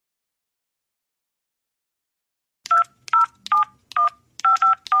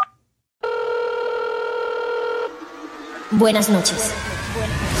Buenas noches.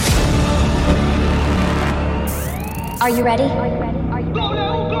 Are you ready?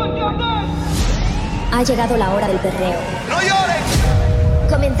 Ha llegado la hora del perreo. ¡No llores!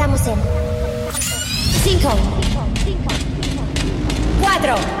 Comenzamos en 5,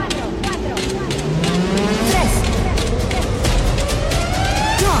 4, 3,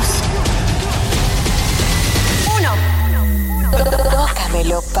 2, 1.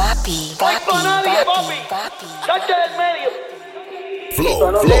 Tócamelo, papi. No hay pa' nadie, papi. Salte del medio.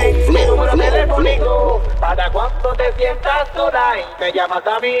 Solo Flow, mi número flow, telefónico. Para cuando te sientas sola y me llamas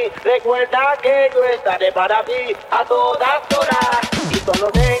a mí, recuerda que yo estaré para ti a todas horas. Y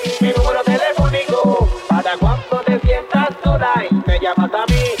solo ten mi número telefónico. Para cuando te sientas sola y me llamas a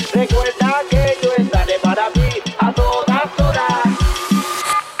mí, recuerda que yo estaré para ti a todas horas.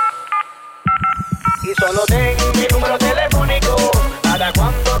 Y solo ten mi número telefónico. Para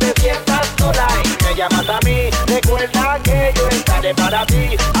cuando te sientas sola y me llamas a mí, recuerda que yo estaré para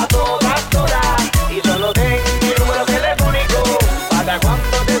ti a todas horas. Y solo ten mi número telefónico. Para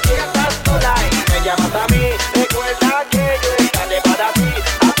cuando te sientas sola y me llamas a mí, recuerda que yo estaré para ti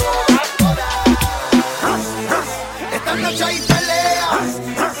a todas horas. Esta noche hay pelea,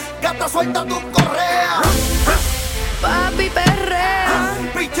 gata suelta tu correa. Papi, perrea.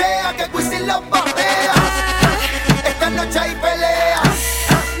 Pichea que Wisin los batea. Esta noche hay pelea,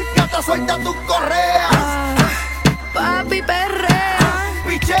 gata suelta tu correa. Papi, perrea.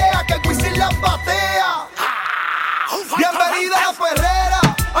 Pichea que Wisin los batea. Bienvenida a la perrera.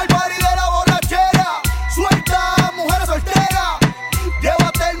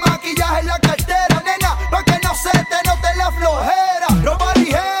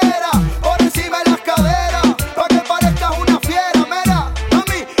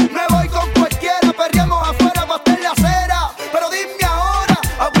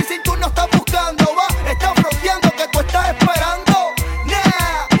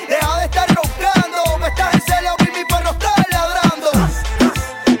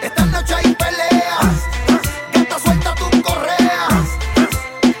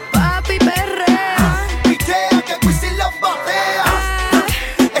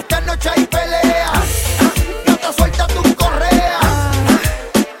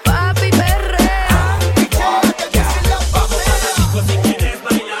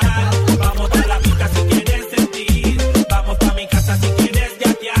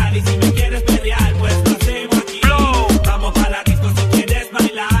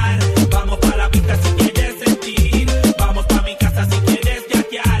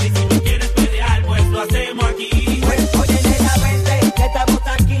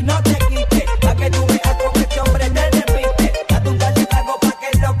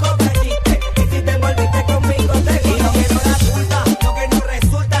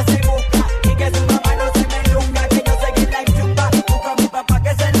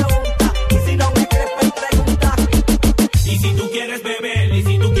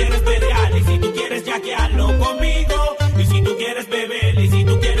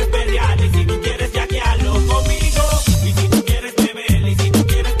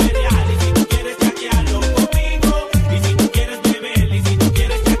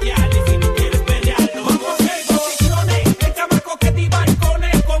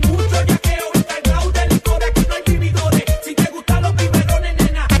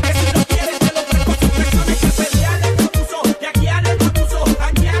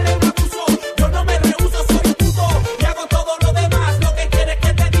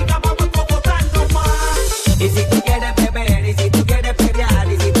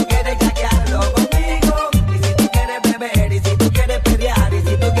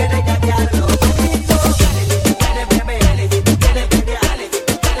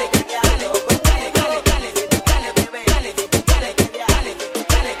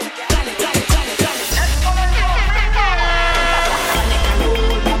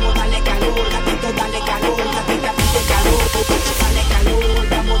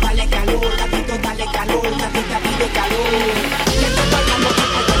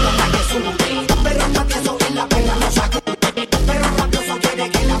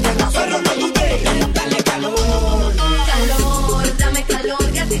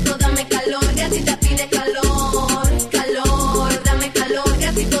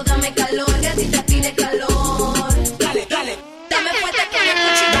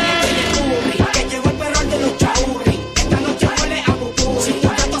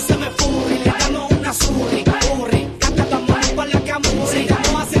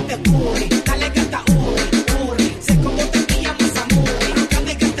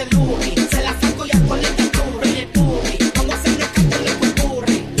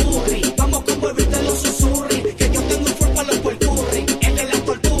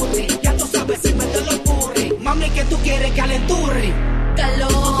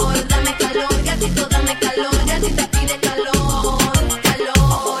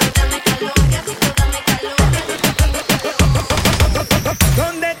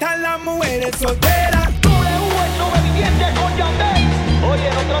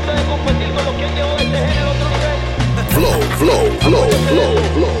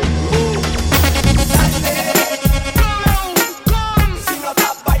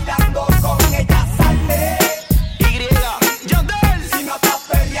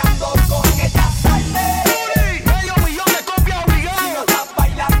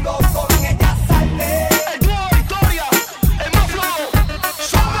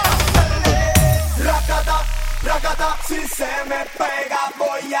 Si se me pega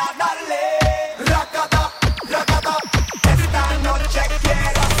voy a darle. Racata, racata, esta noche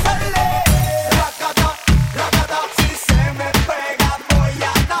quiero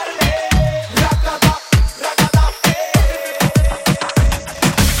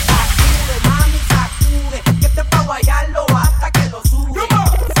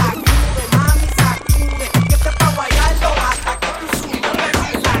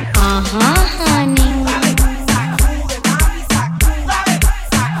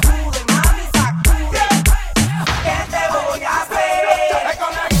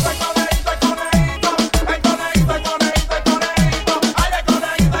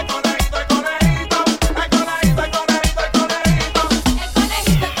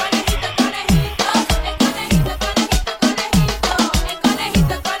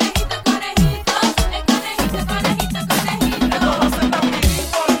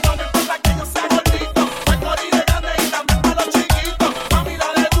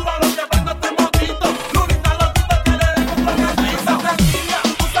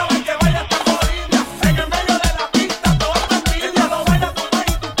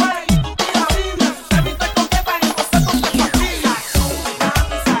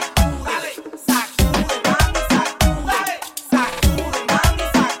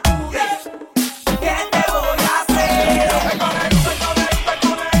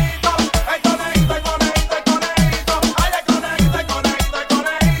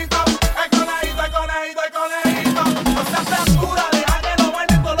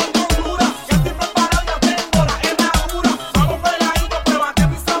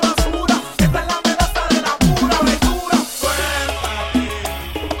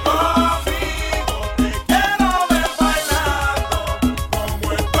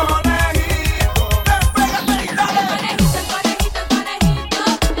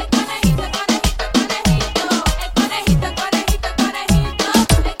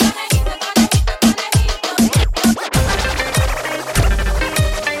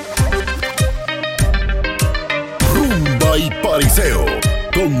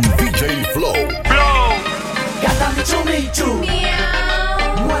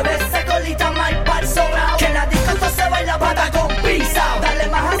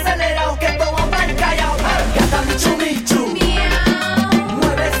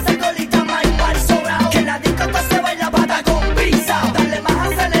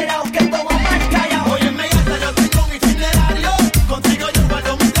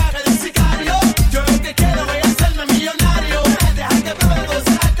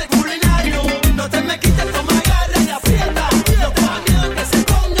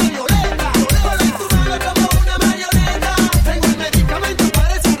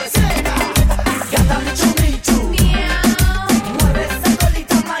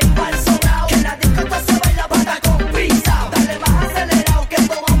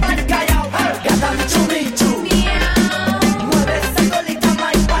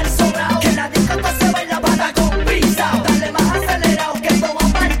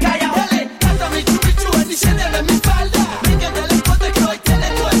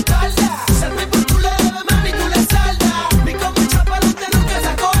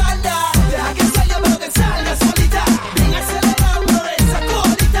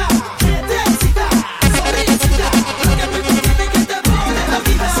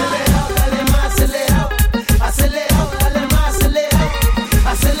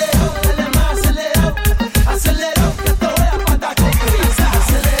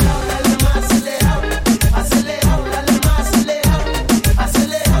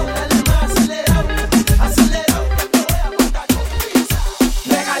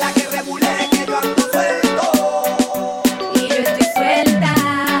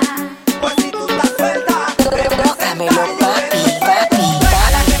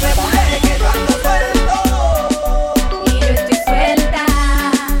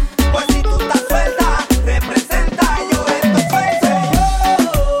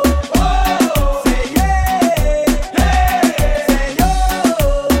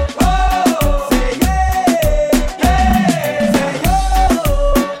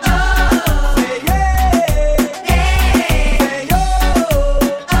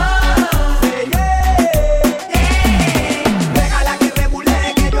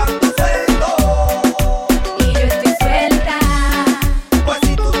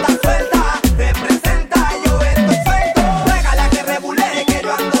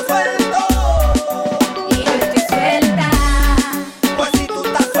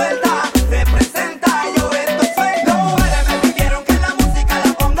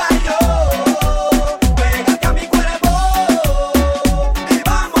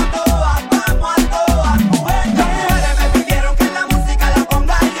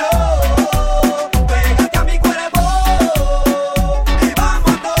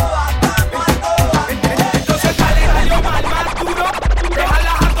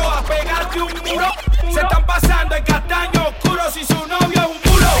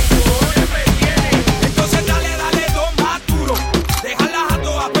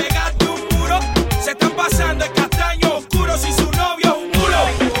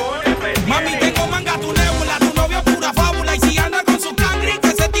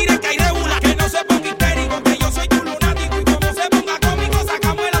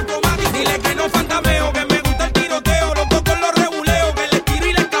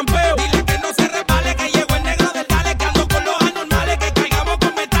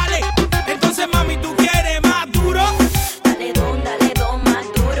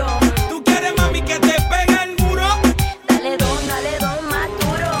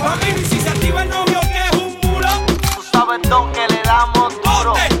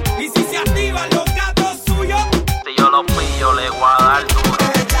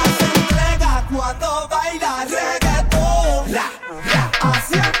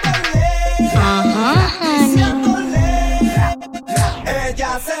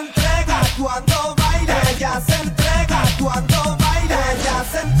Ella se entrega cuando baila. Ella se entrega cuando baila. Ella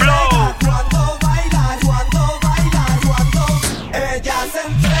se entrega cuando baila. Cuando baila, cuando. Ella se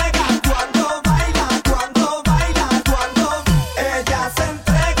entrega cuando baila. Cuando baila, cuando. Ella se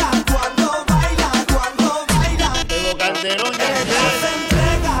entrega cuando baila. Cuando baila. Ella se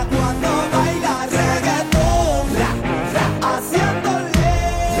entrega cuando baila reggaetón. Haciéndole,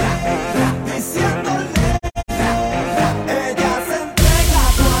 diciéndole. Ella se entrega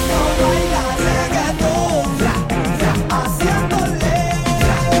cuando baila reggaetón, haciéndole,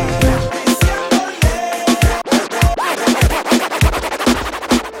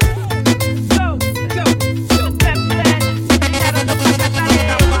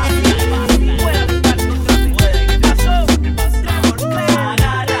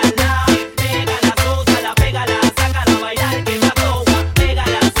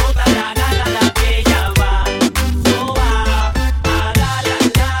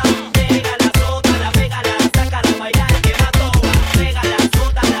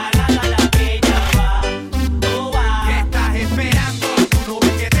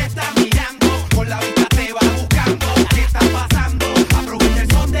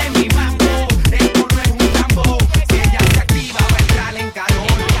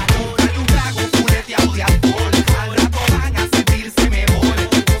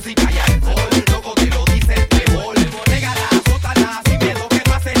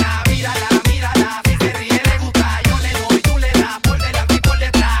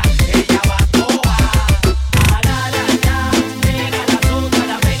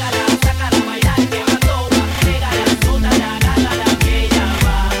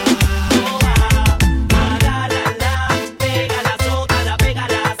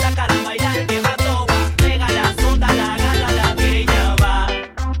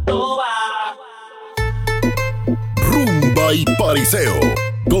 y Pariseo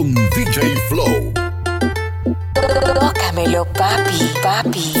con DJ Flow. Tócamelo, papi,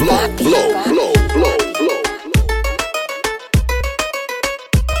 papi, Flow, papi, flow, papi. flow, flow, flow.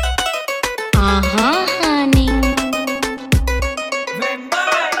 Ajá, honey. Ven,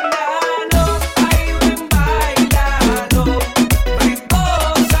 bailalo, ay, ven, bailalo. Ven,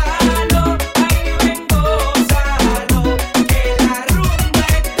 gózalo, ay, ven, gózalo. Que la rumba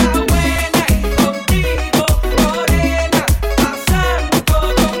está buena y contigo, morena. A Santo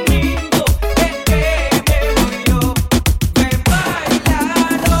Domingo es que me voy yo. Ven,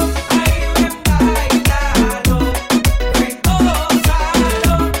 bailalo, ay, ven, bailalo.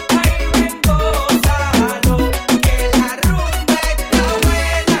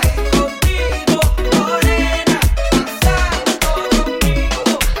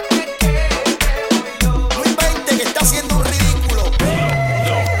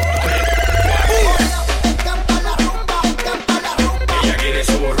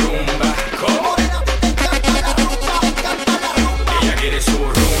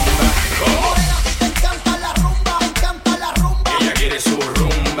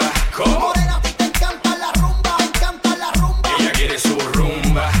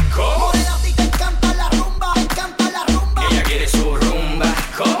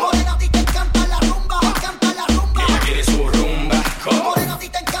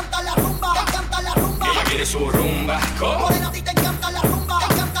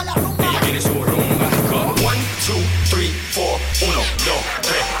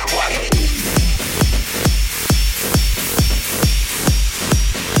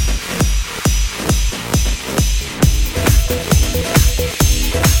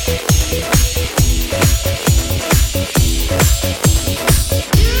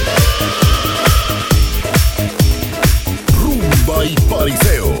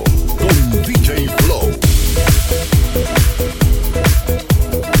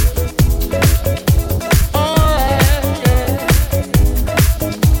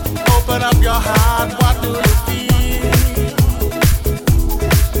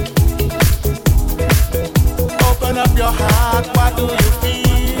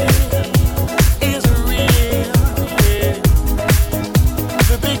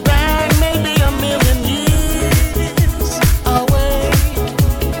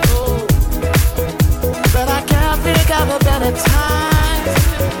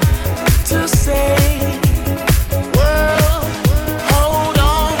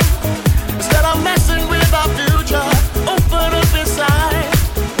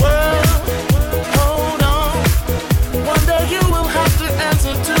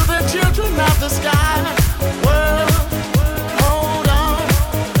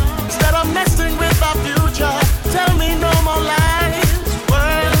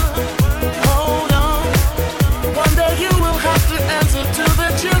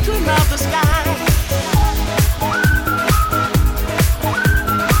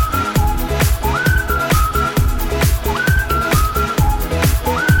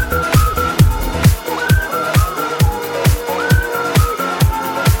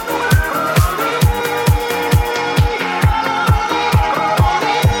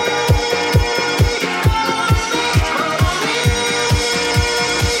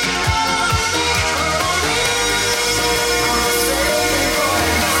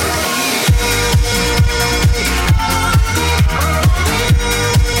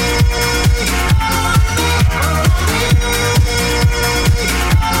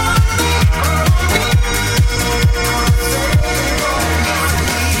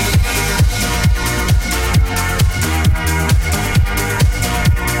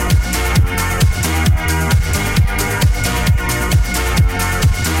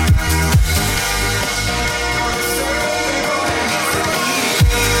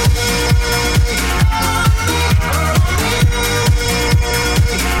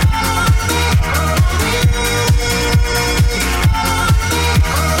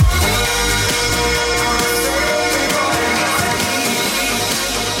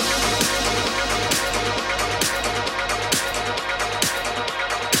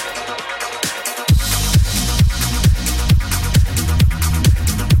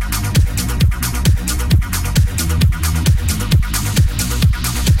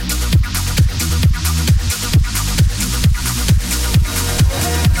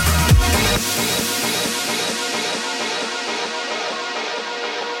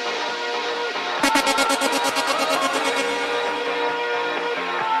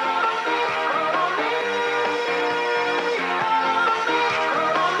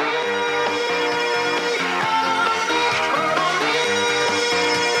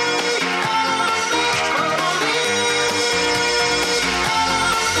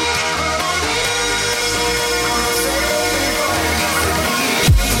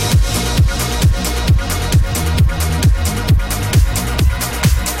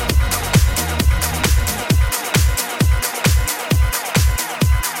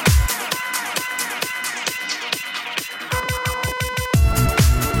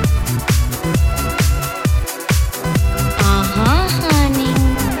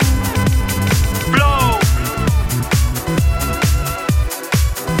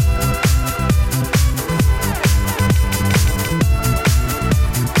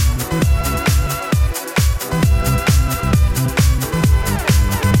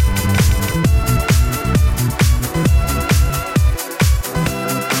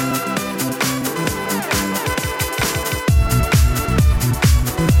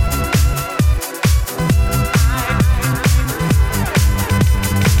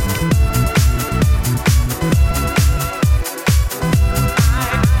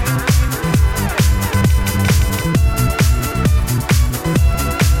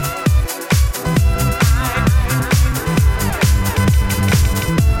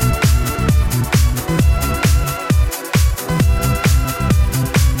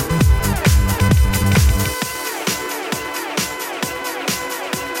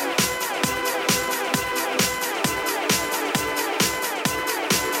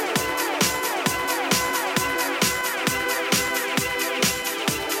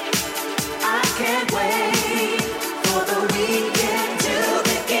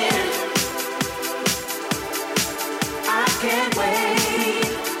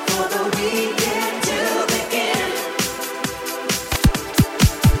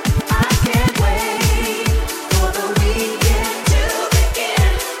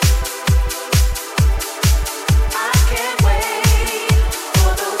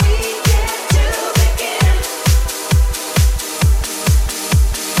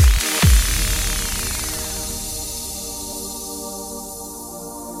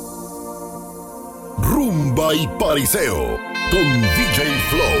 Rumba y pariseo con DJ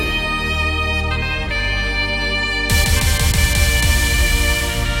Flow.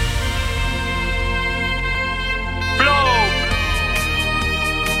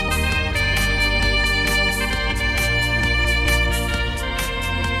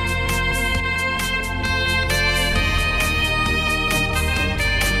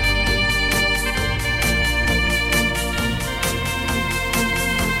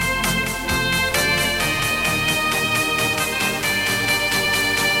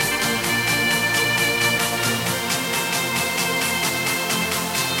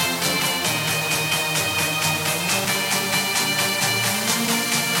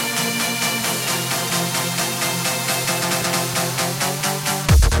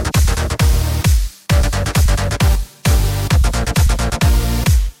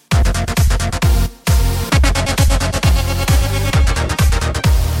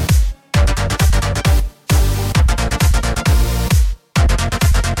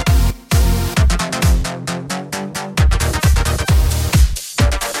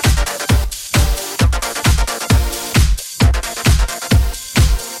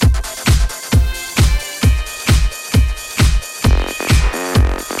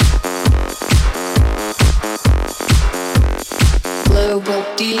 Global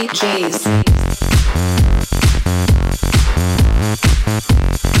DJs.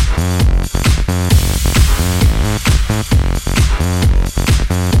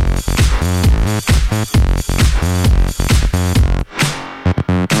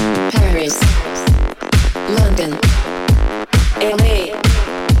 Paris, London, LA,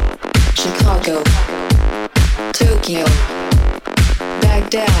 Chicago, Tokyo,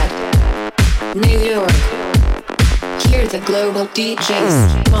 Baghdad, New York. Hear the global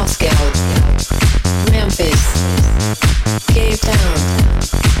DJs. Moscow, Memphis, Cape Town,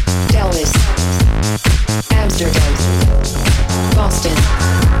 Dallas, Amsterdam, Boston,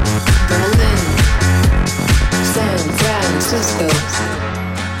 Berlin, San Francisco.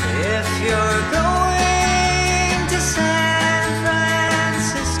 If you're going to San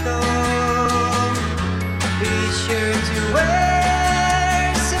Francisco, be sure to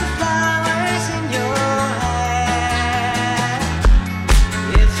wear some flowers in your hair.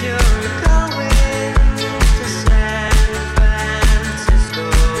 If you're going to San Francisco,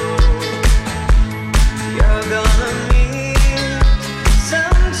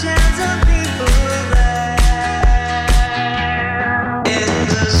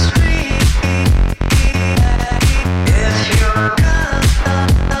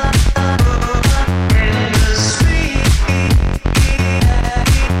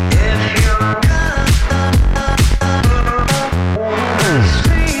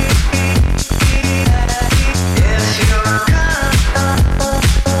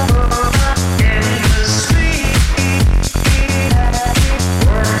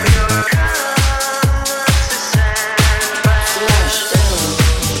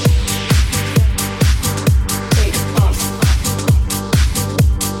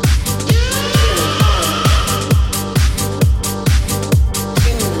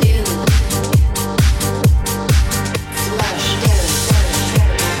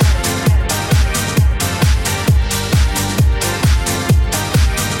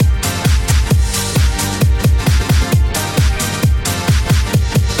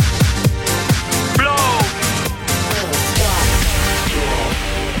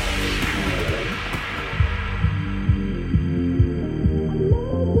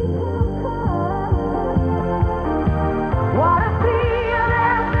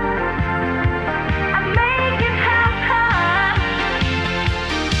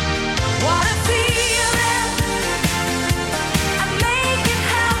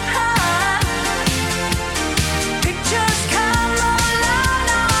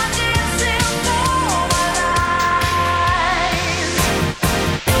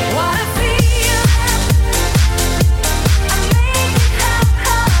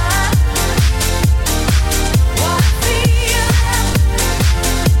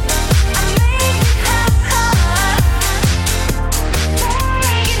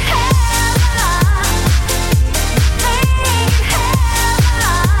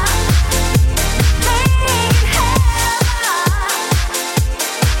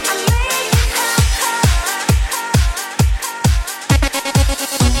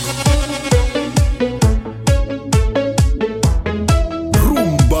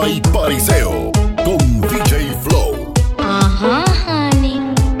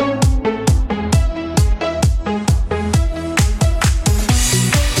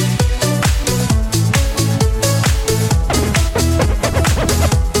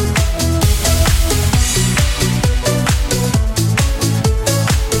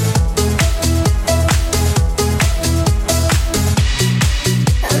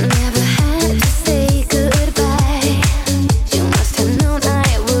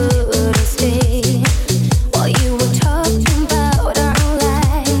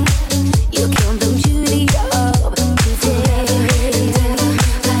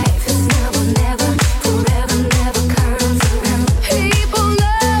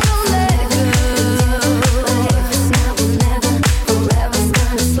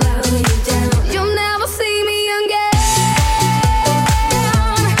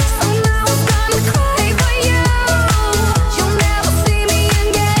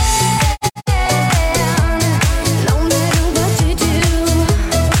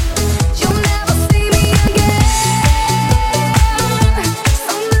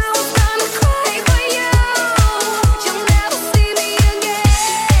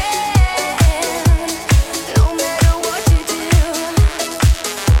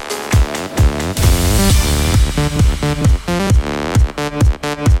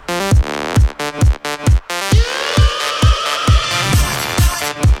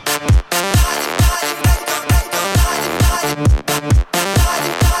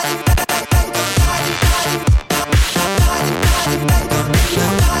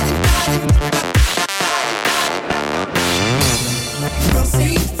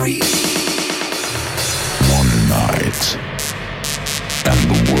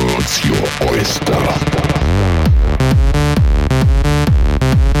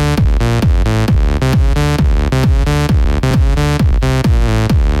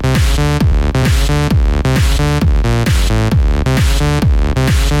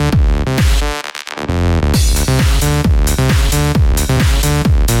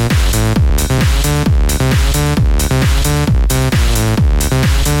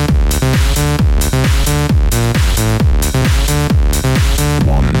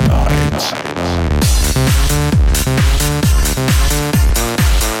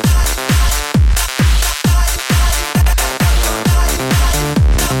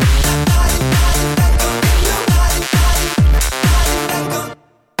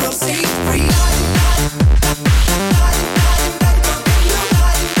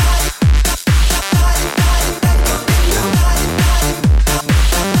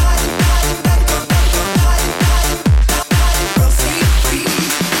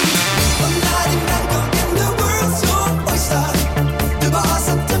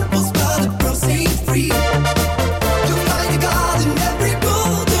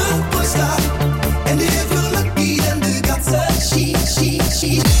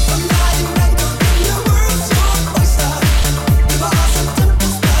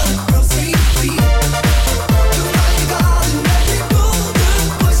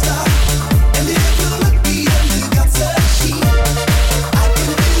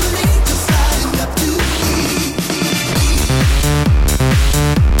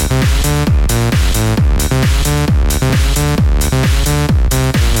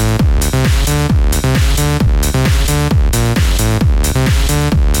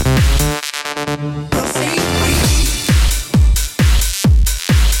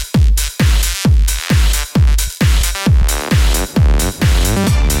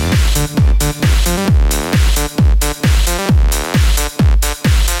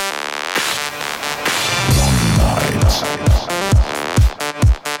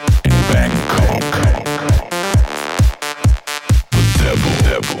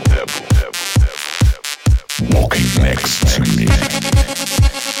 next to me.